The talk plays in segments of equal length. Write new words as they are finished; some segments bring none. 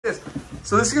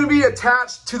So this is gonna be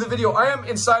attached to the video. I am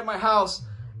inside my house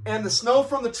and the snow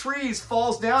from the trees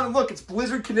falls down and look, it's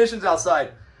blizzard conditions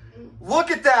outside.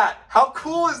 Look at that. How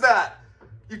cool is that?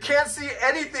 You can't see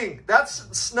anything.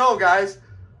 That's snow, guys.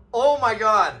 Oh my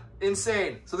God,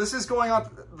 insane. So this is going on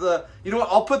the, you know what?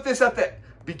 I'll put this at the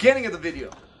beginning of the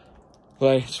video. But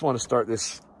I just want to start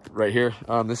this right here.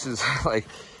 This is like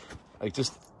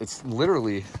just, it's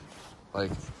literally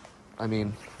like, I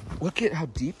mean, look at how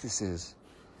deep this is.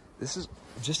 This is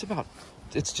just about,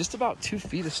 it's just about 2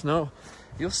 feet of snow.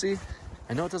 You'll see.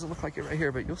 I know it doesn't look like it right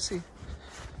here, but you'll see.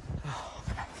 Oh,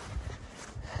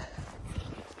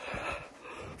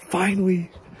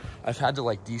 finally, I've had to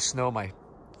like de-snow my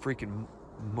freaking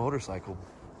motorcycle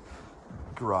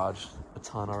garage a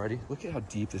ton already. Look at how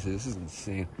deep this is. This is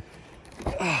insane.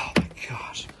 Oh my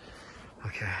gosh.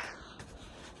 Okay.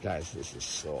 Guys, this is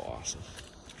so awesome.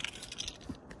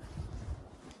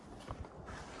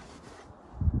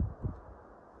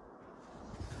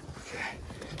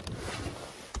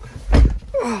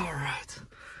 All right.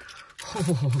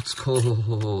 Oh, it's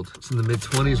cold. It's in the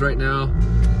mid-20s right now.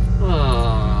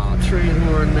 Oh, train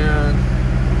horn, man.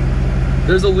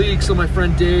 There's a leak, so my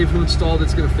friend Dave, who installed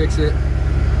it's gonna fix it.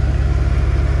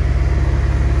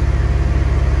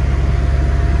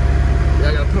 Yeah,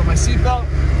 I gotta put on my seatbelt.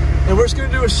 And we're just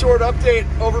gonna do a short update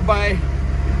over by,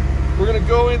 we're gonna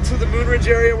go into the Moonridge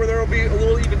area where there will be a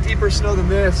little even deeper snow than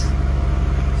this.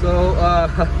 So,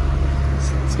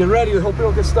 let's get ready. Hope we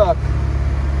don't get stuck.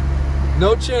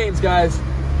 No chains, guys.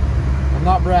 I'm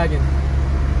not bragging.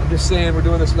 I'm just saying we're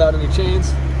doing this without any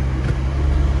chains.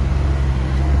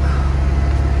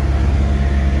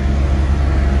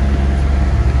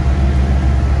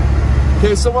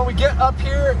 Okay, so when we get up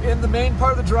here in the main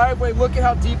part of the driveway, look at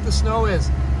how deep the snow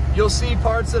is. You'll see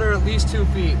parts that are at least 2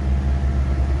 feet.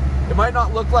 It might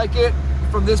not look like it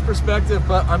from this perspective,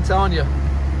 but I'm telling you.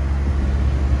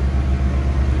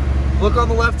 Look on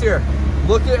the left here.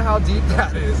 Look at how deep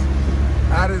that is.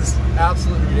 That is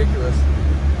absolutely ridiculous.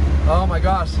 Oh my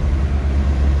gosh.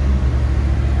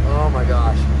 Oh my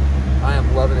gosh. I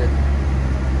am loving it.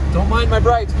 Don't mind my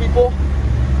brights, people.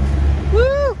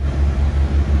 Woo!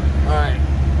 All right.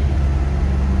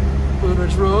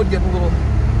 Moonridge Road, getting a little,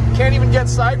 can't even get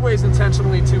sideways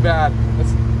intentionally too bad.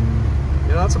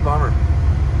 That's a bummer.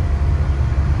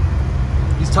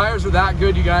 These tires are that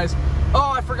good, you guys.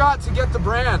 Oh, I forgot to get the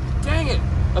brand. Dang it.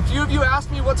 A few of you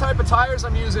asked me what type of tires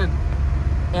I'm using.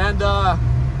 And I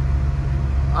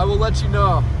will let you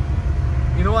know.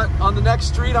 You know what? On the next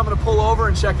street, I'm gonna pull over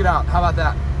and check it out. How about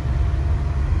that?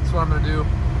 That's what I'm gonna do.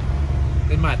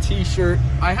 In my t-shirt.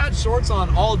 I had shorts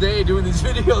on all day doing these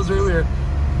videos earlier.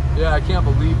 Yeah, I can't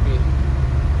believe me.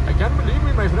 I can't believe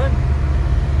me, my friend.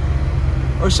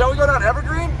 Or shall we go down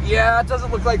Evergreen? Yeah, it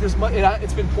doesn't look like there's much.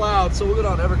 It's been plowed, so we'll go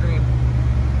down Evergreen.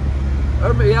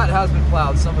 Yeah, it has been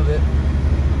plowed, some of it.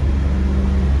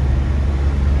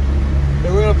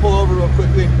 And we're gonna pull over real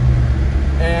quickly,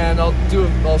 and I'll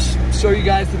show you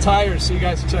guys the tires so you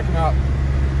guys can check them out.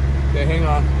 Okay, hang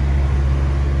on.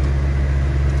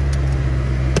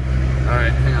 All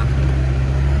right, hang on.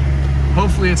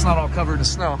 Hopefully it's not all covered in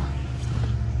snow.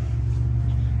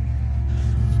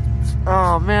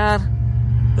 Oh man,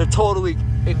 they're totally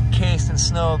encased in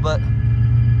snow, but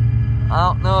I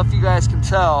don't know if you guys can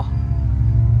tell.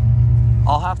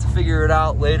 I'll have to figure it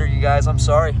out later, you guys. I'm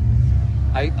sorry.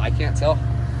 I can't tell.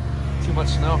 Too much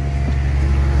snow.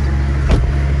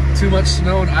 Too much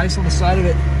snow and ice on the side of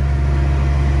it.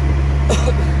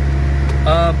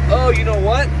 Oh, you know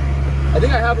what? I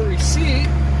think I have a receipt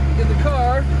in the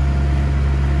car.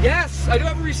 Yes, I do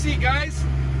have a receipt, guys.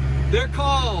 They're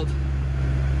called,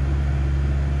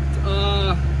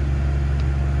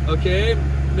 okay,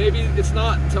 maybe it's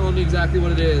not telling me exactly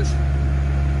what it is.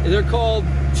 They're called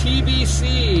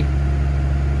TBC.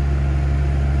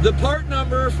 The part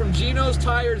number from Gino's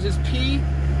Tires is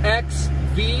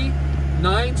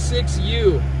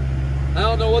PXV96U. I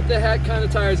don't know what the heck kind of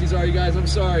tires these are, you guys. I'm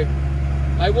sorry.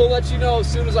 I will let you know as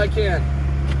soon as I can.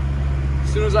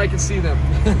 As soon as I can see them.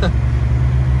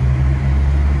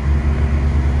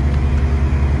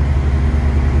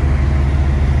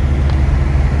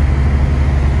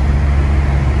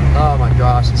 Oh my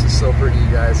gosh, this is so pretty,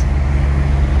 you guys.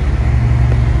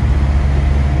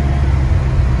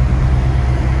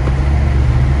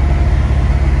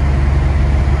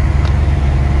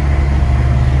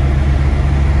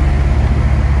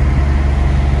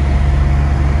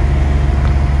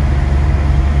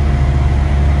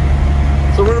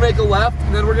 So we're gonna make a left,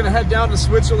 and then we're gonna head down to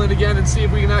Switzerland again and see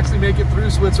if we can actually make it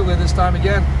through Switzerland this time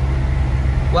again.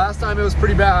 Last time it was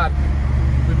pretty bad.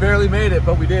 We barely made it,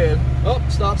 but we did. Oh,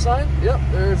 stop sign. Yep,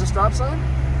 there's a stop sign.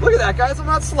 Look at that, guys. I'm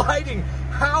not sliding.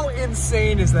 How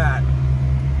insane is that?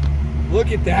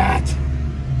 Look at that.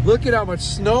 Look at how much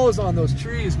snow is on those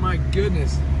trees. My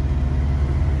goodness.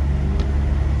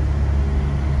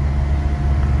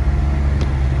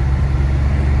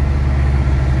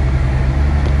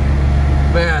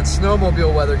 Man,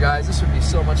 snowmobile weather, guys. This would be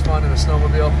so much fun in a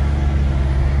snowmobile.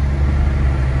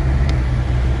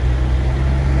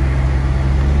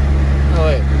 Oh,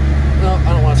 wait. No,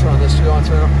 I don't want to turn on this tree. I want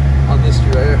to turn on this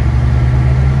tree right here.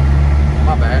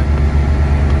 My bad.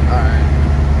 Alright.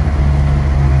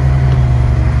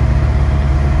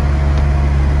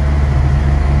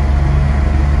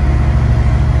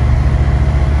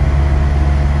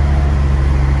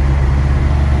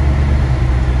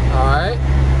 Alright.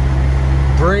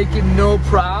 Braking no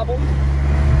problem.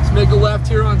 Let's make a left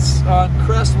here on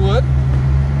Crestwood.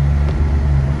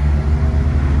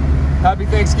 Happy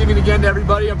Thanksgiving again to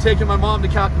everybody. I'm taking my mom to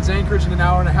Captain's Anchorage in an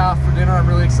hour and a half for dinner. I'm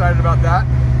really excited about that.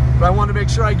 But I want to make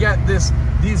sure I get these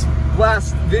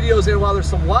last videos in while there's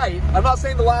some light. I'm not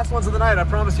saying the last ones of the night, I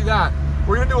promise you that.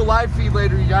 We're going to do a live feed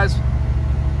later, you guys,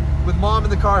 with mom in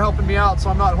the car helping me out,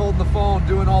 so I'm not holding the phone,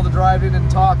 doing all the driving and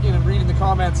talking and reading the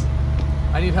comments.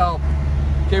 I need help.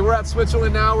 Okay, we're at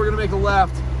Switzerland now. We're going to make a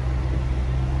left.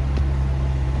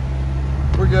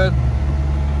 We're good.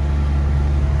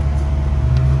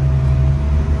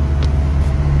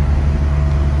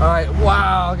 All right,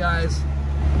 wow, guys,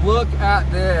 look at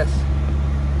this.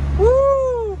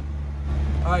 Woo!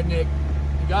 All right, Nick,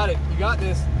 you got it. You got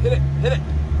this. Hit it, hit it.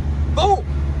 Boom!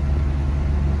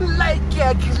 Like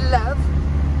a glove.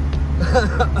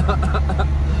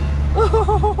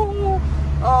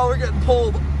 Oh, we're getting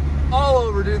pulled all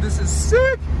over, dude. This is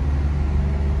sick.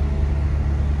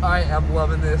 I am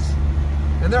loving this.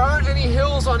 And there aren't any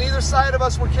hills on either side of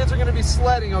us where kids are gonna be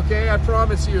sledding, okay? I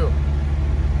promise you.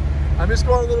 I'm just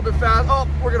going a little bit fast. Oh,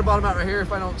 we're gonna bottom out right here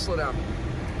if I don't slow down.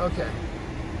 Okay.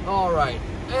 All right.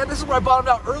 And this is where I bottomed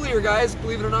out earlier, guys.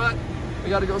 Believe it or not, we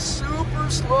got to go super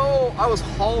slow. I was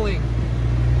hauling,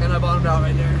 and I bottomed out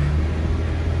right there.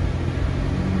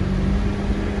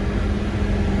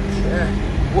 Okay.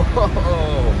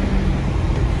 Whoa.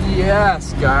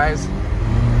 Yes, guys.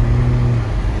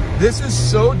 This is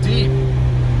so deep.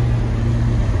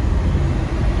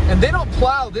 And they don't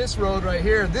plow this road right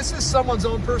here. This is someone's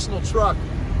own personal truck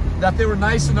that they were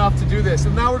nice enough to do this.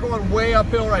 And now we're going way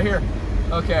uphill right here.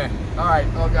 Okay, all right,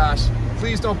 oh gosh.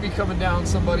 Please don't be coming down,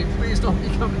 somebody. Please don't be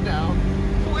coming down.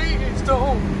 Please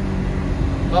don't.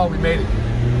 Oh, we made it.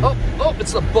 Oh, oh,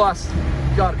 it's the bus.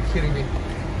 You gotta be kidding me.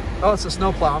 Oh, it's a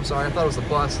snowplow, I'm sorry. I thought it was the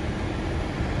bus.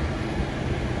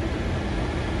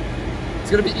 It's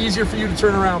gonna be easier for you to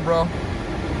turn around, bro.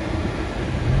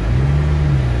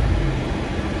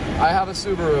 I have a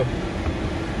Subaru.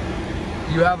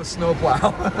 You have a snowplow.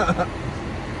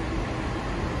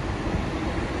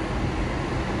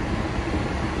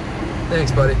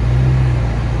 Thanks, buddy.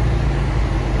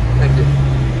 Thank you.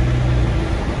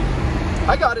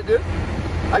 I got it, dude.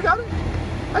 I got it.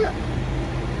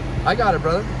 I got it,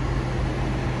 brother.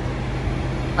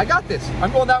 I got this.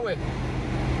 I'm going that way.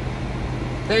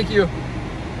 Thank you.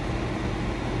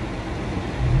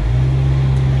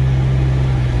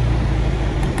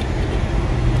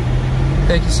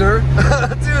 Thank you, sir.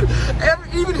 Dude,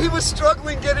 even he was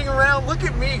struggling getting around. Look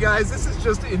at me, guys. This is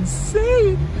just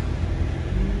insane.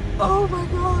 Oh my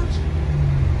gosh.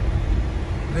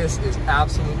 This is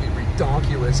absolutely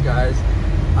redonkulous, guys.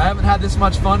 I haven't had this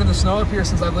much fun in the snow up here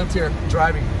since I've lived here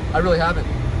driving. I really haven't.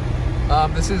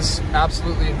 This is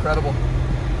absolutely incredible.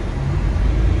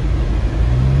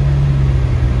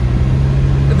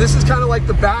 And this is kind of like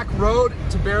the back road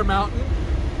to Bear Mountain.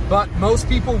 But most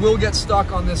people will get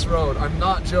stuck on this road. I'm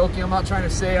not joking. I'm not trying to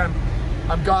say I'm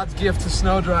God's gift to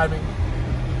snow driving.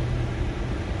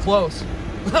 Close.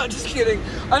 I'm just kidding.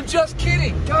 I'm just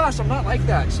kidding. Gosh, I'm not like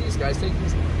that. Jeez, guys, take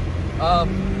these.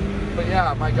 But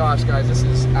yeah, my gosh, guys, this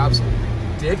is absolutely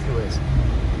ridiculous.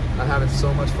 I'm having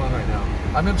so much fun right now.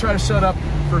 I'm gonna try to shut up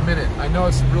for a minute. I know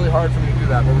it's really hard for me to do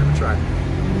that, but we're gonna try.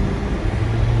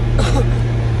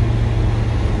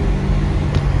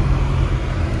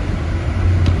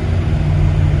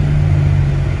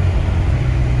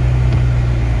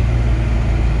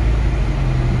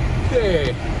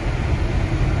 Okay,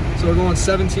 so we're going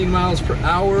 17 miles per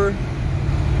hour.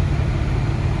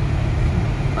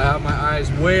 I have my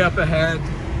eyes way up ahead.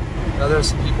 Now there's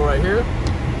some people right here.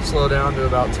 Slow down to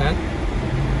about 10.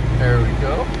 There we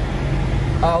go.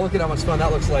 Oh, look at how much fun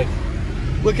that looks like.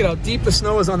 Look at how deep the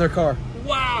snow is on their car.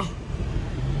 Wow.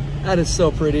 That is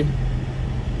so pretty.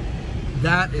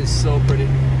 That is so pretty.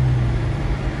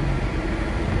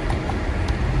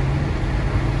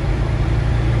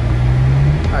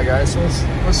 All Yeah, guys, so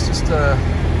let's just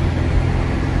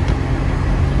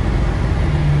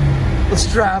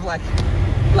let's drive like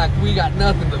we got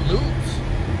nothing to lose.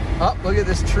 Oh, look at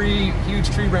this tree,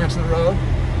 huge tree branch in the road.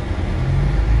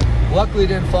 Luckily it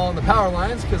didn't fall on the power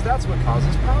lines, because that's what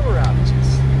causes power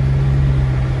outages.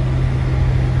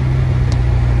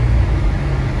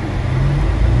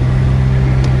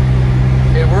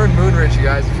 Okay, we're in Moonridge, you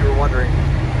guys, if you were wondering.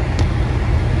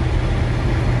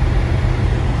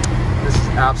 This is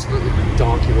absolutely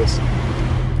redonkulous.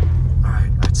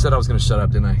 Alright, I said I was gonna shut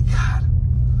up, didn't I? God.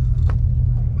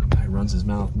 Guy runs his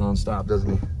mouth non-stop,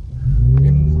 doesn't he?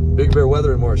 In Big Bear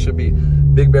weather and more, it should be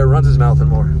Big Bear runs his mouth and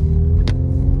more.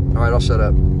 Alright, I'll shut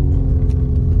up.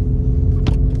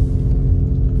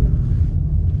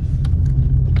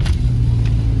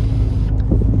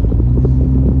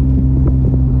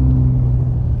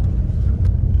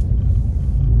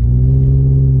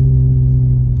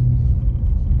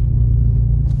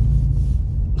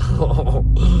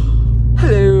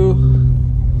 Hello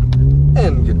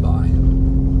and goodbye.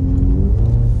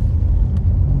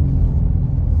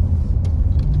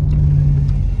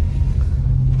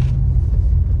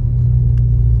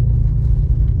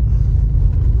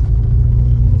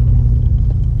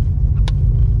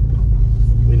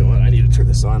 You know what? I need to turn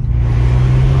this on.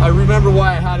 I remember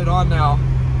why I had it on now.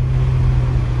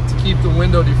 To keep the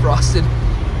window defrosted,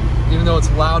 even though it's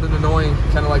loud and annoying,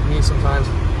 kind of like me sometimes.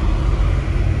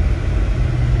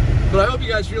 But I hope you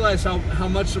guys realize how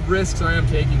much of risks I am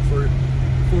taking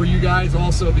for you guys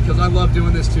also, because I love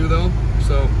doing this too though.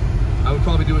 So I would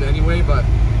probably do it anyway, but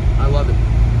I love it.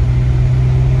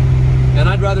 And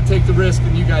I'd rather take the risk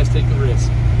than you guys take the risk.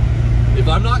 If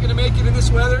I'm not gonna make it in this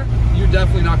weather, you're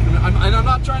definitely not gonna. And I'm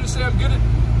not trying to say I'm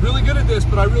really good at this,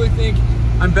 but I really think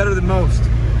I'm better than most.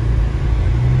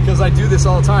 Because I do this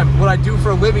all the time. What I do for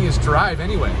a living is drive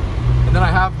anyway. And then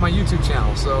I have my YouTube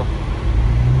channel, so.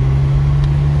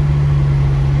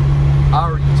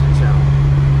 Our YouTube channel.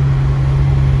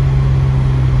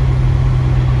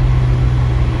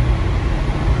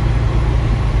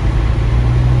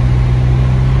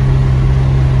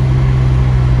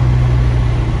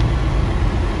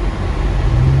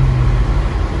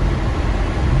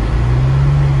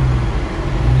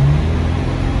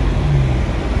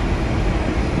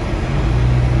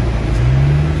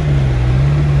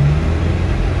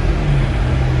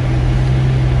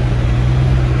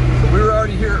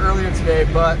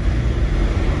 But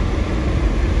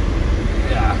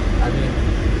yeah, I mean,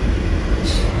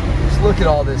 just look at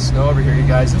all this snow over here, you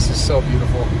guys. This is so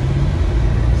beautiful.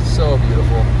 So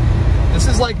beautiful. This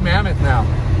is like Mammoth now.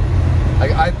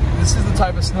 This is the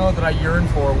type of snow that I yearn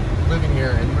for living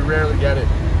here, and we rarely get it.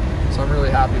 So I'm really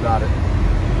happy about it,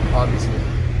 obviously.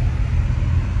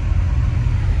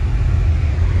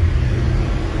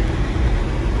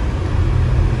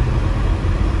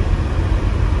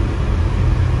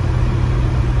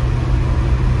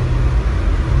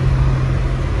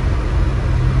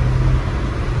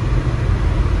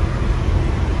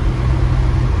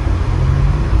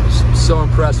 So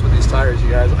impressed with these tires, you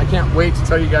guys. I can't wait to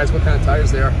tell you guys what kind of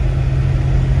tires they are.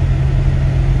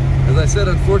 As I said,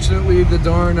 unfortunately, the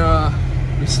darn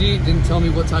receipt didn't tell me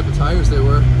what type of tires they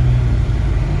were.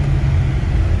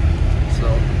 So,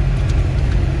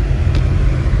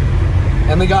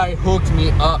 and the guy hooked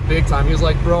me up big time. He was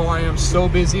like, bro, I am so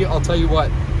busy. I'll tell you what,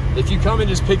 if you come and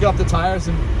just pick up the tires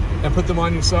and put them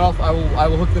on yourself, I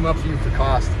will hook them up for you for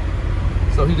cost.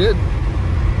 So he did.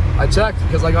 I checked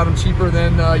because I got them cheaper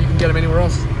than you can get them anywhere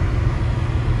else.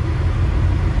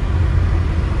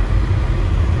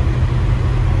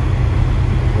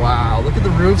 Wow, look at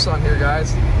the roofs on here,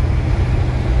 guys.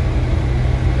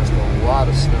 Just a lot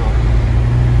of snow.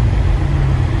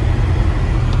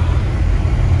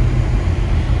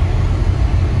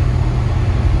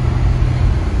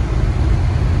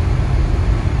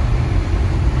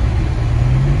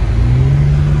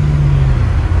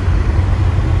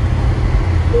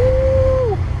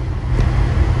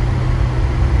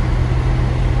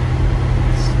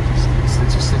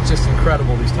 Just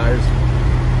incredible, these tires.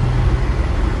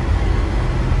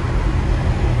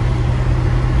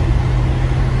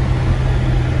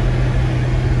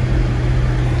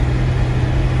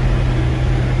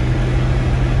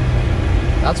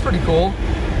 That's pretty cool.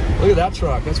 Look at that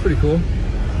truck. That's pretty cool.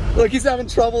 Look, he's having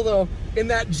trouble though in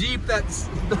that Jeep. That's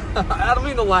I don't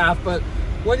mean to laugh, but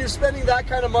when you're spending that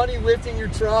kind of money lifting your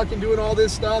truck and doing all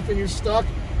this stuff and you're stuck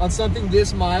on something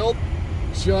this mild,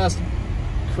 just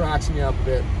cracks me up a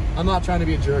bit. I'm not trying to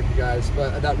be a jerk, you guys,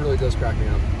 but that really does crack me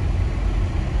up.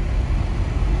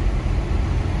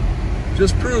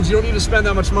 Just proves you don't need to spend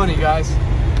that much money, guys.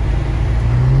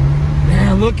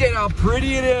 Man, look at how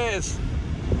pretty it is.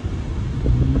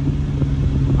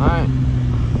 Alright.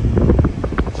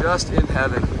 Just in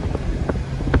heaven.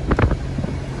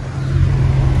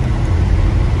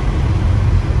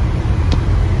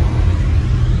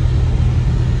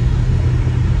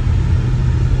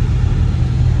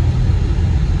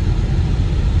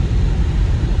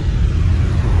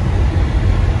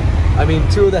 I mean,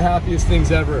 two of the happiest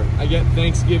things ever. I get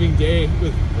Thanksgiving Day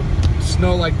with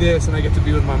snow like this, and I get to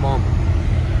be with my mom.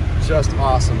 Just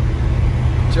awesome.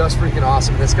 Just freaking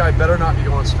awesome. This guy better not be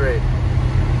going straight.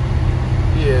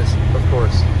 He is, of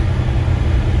course.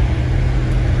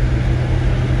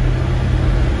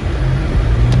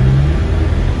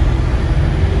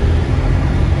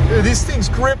 Dude, these things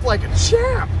grip like a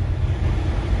champ.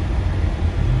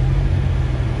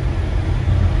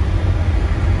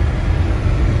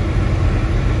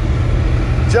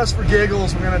 Just for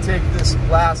giggles, we're gonna take this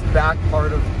last back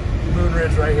part of Moon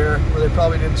Ridge right here, where they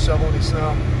probably didn't shovel any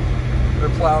snow or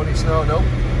plow any snow. Nope,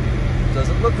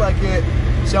 doesn't look like it.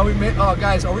 Shall we make? Oh,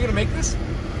 guys, are we gonna make this?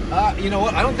 You know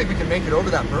what? I don't think we can make it over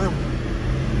that berm.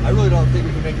 I really don't think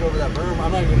we can make it over that berm.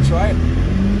 I'm not even gonna try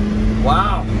it.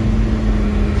 Wow,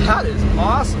 that is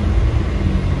awesome.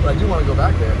 But I do want to go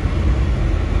back there.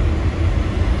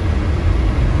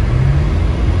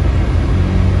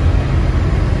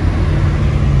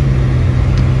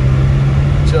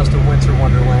 Just a winter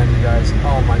wonderland, you guys.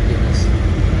 Oh my goodness.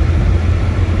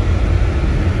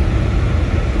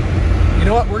 You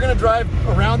know what? We're gonna drive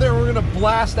around there and we're gonna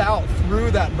blast out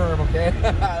through that berm, okay?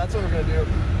 That's what we're gonna do.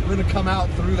 We're gonna come out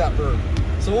through that berm.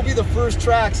 So we'll be the first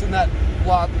tracks in that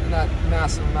lot, in that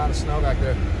massive amount of snow back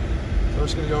there. So we're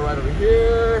just gonna go right over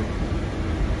here.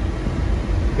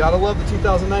 Gotta love the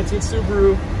 2019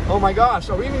 Subaru. Oh my gosh,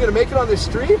 are we even gonna make it on this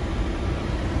street?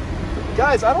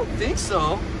 Guys, I don't think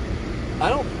so. I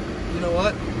don't, you know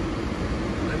what?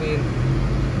 I mean,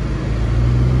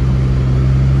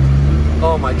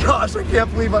 oh my gosh, I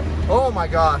can't believe it. Oh my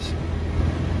gosh.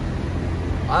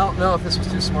 I don't know if this was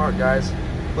too smart, guys.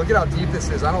 Look at how deep this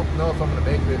is. I don't know if I'm gonna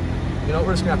make it. You know,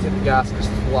 we're just gonna have to hit the gas and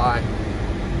just fly.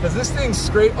 Because this thing's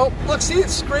scrape, oh, look, see,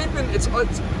 it's scraping, it's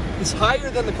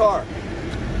higher than the car.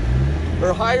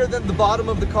 Or higher than the bottom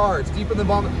of the car. It's deeper than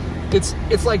the bottom. It's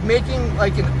like making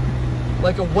like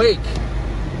a wake.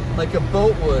 Like a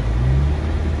boat would.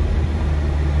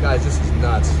 Guys, this is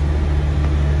nuts.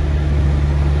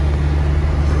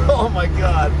 Oh my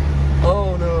God.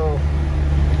 Oh no.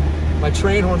 My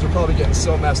train horns are probably getting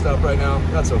so messed up right now.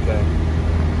 That's okay.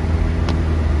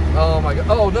 Oh my God.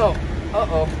 Oh no.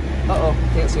 Uh-oh. Uh-oh.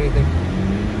 Can't see anything.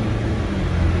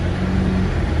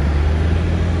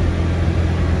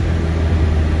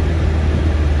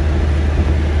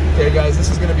 Okay guys, this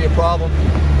is gonna be a problem.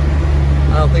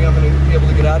 I don't think I'm going to be able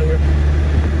to get out of here.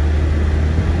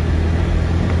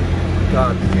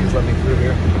 God, please let me through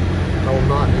here. I will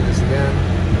not do this again.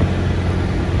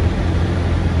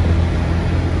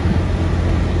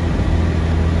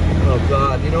 Oh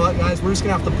God, you know what guys? We're just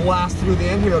going to have to blast through the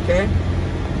end here, okay?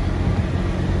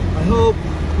 I hope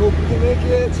we can make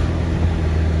it.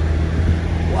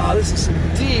 Wow, this is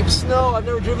some deep snow. I've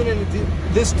never driven in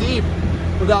this deep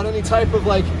without any type of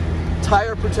like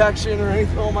tire protection or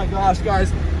anything. Oh my gosh,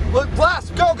 guys. Look,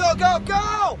 blast! Go, go, go,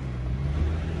 go!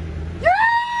 Yeah!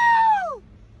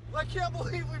 I can't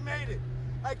believe we made it.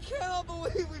 I cannot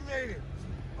believe we made it.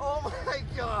 Oh my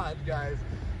God, guys.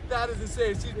 That is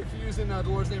insane. Excuse me for using the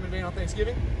Lord's name in vain on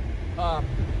Thanksgiving.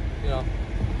 You know,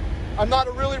 I'm not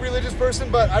a really religious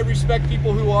person, but I respect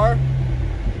people who are.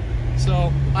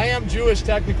 So, I am Jewish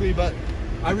technically, but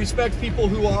I respect people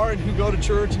who are and who go to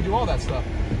church and do all that stuff.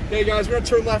 Hey guys, we're gonna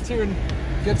turn left here and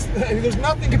I mean, there's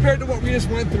nothing compared to what we just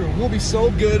went through. We'll be so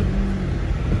good.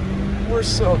 We're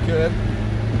so good.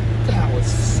 That was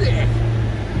sick.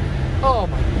 Oh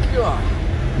my God.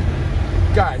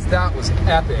 Guys, that was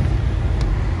epic.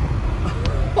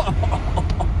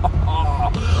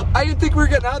 I didn't think we were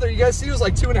getting out of there. You guys see it was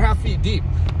like 2.5 feet deep.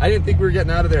 I didn't think we were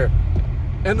getting out of there.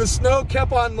 And the snow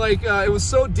kept on like, it was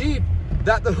so deep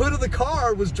that the hood of the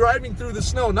car was driving through the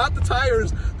snow, not the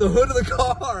tires, the hood of the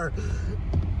car.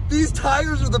 These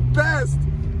tires are the best.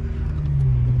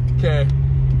 Okay,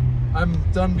 I'm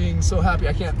done being so happy.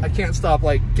 I can't stop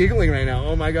like giggling right now.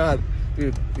 Oh my God,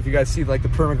 dude! If you guys see like the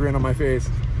perma grin on my face,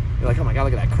 you're like, oh my God,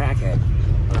 look at that crackhead.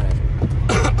 All right,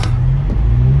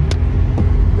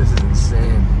 this is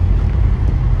insane.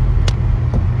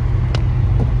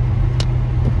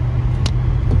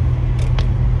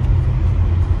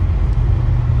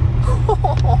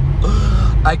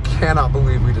 I cannot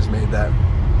believe we just made that.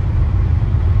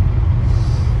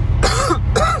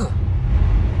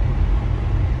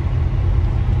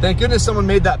 Thank goodness someone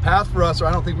made that path for us, or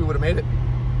I don't think we would have made it.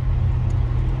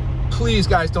 Please,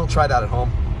 guys, don't try that at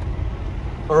home.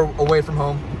 or away from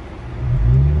home.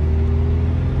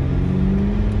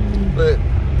 But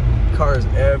cars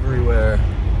everywhere.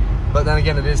 But then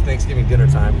again, it is Thanksgiving dinner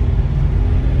time.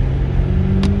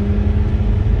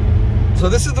 So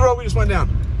this is the road we just went down.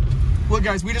 Look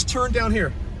guys, we just turned down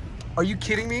here. Are you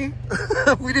kidding me?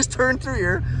 We just turned through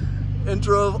here and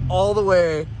drove all the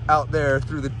way out there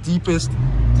through the deepest,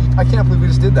 I can't believe we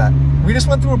just did that. We just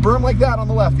went through a berm like that on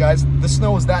the left, guys. The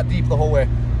snow was that deep the whole way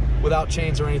without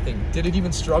chains or anything. Did it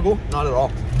even struggle? Not at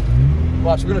all.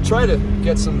 Watch, we're gonna try to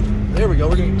get some, there we go.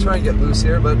 We're gonna try and get loose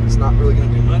here, but it's not really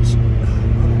gonna do much.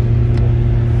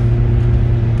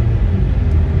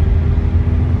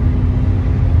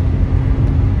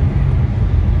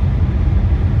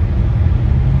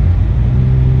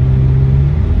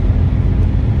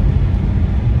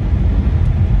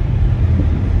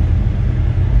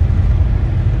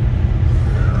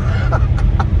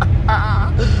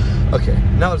 Okay,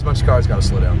 now there's a bunch of cars, gotta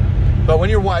slow down. But when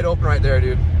you're wide open right there,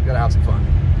 dude, you gotta have some fun.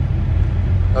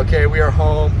 Okay, we are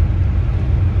home.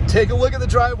 Take a look at the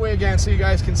driveway again so you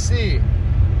guys can see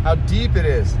how deep it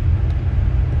is.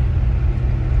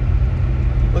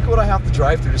 Look at what I have to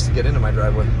drive through just to get into my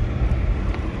driveway.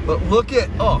 But look at,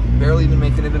 oh, barely even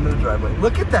making it into the driveway.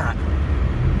 Look at that.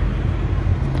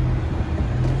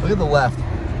 Look at the left.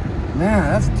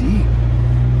 Man, that's deep.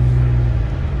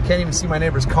 Can't even see my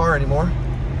neighbor's car anymore.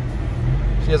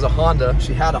 She has a Honda.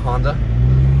 She had a Honda.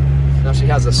 Now she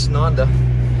has a Snonda.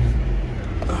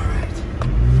 All right.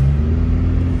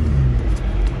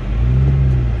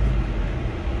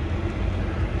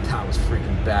 That was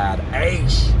freaking bad.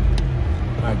 Aish.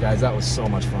 All right, guys, that was so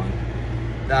much fun.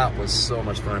 That was so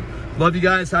much fun. Love you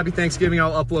guys. Happy Thanksgiving.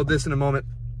 I'll upload this in a moment.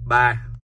 Bye.